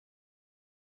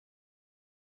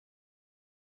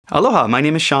Aloha, my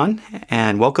name is Sean,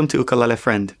 and welcome to Ukulele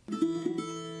Friend.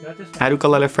 At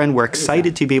Ukulele Friend, we're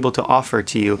excited to be able to offer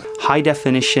to you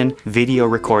high-definition video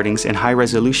recordings and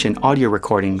high-resolution audio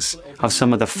recordings of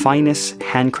some of the finest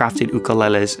handcrafted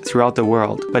ukuleles throughout the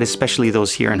world, but especially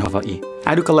those here in Hawaii.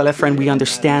 At Ukulele Friend, we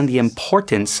understand the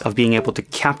importance of being able to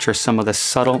capture some of the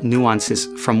subtle nuances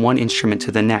from one instrument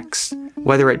to the next.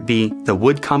 Whether it be the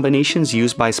wood combinations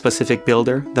used by a specific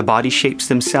builder, the body shapes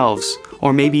themselves,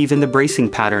 or maybe even the bracing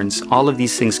patterns, all of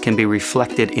these things can be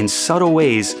reflected in subtle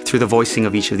ways through the voicing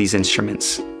of each of these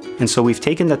instruments. And so we've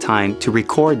taken the time to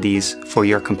record these for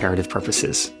your comparative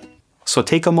purposes. So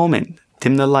take a moment,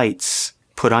 dim the lights,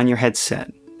 put on your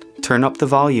headset, turn up the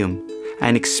volume,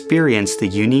 and experience the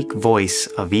unique voice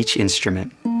of each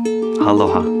instrument.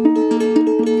 Aloha.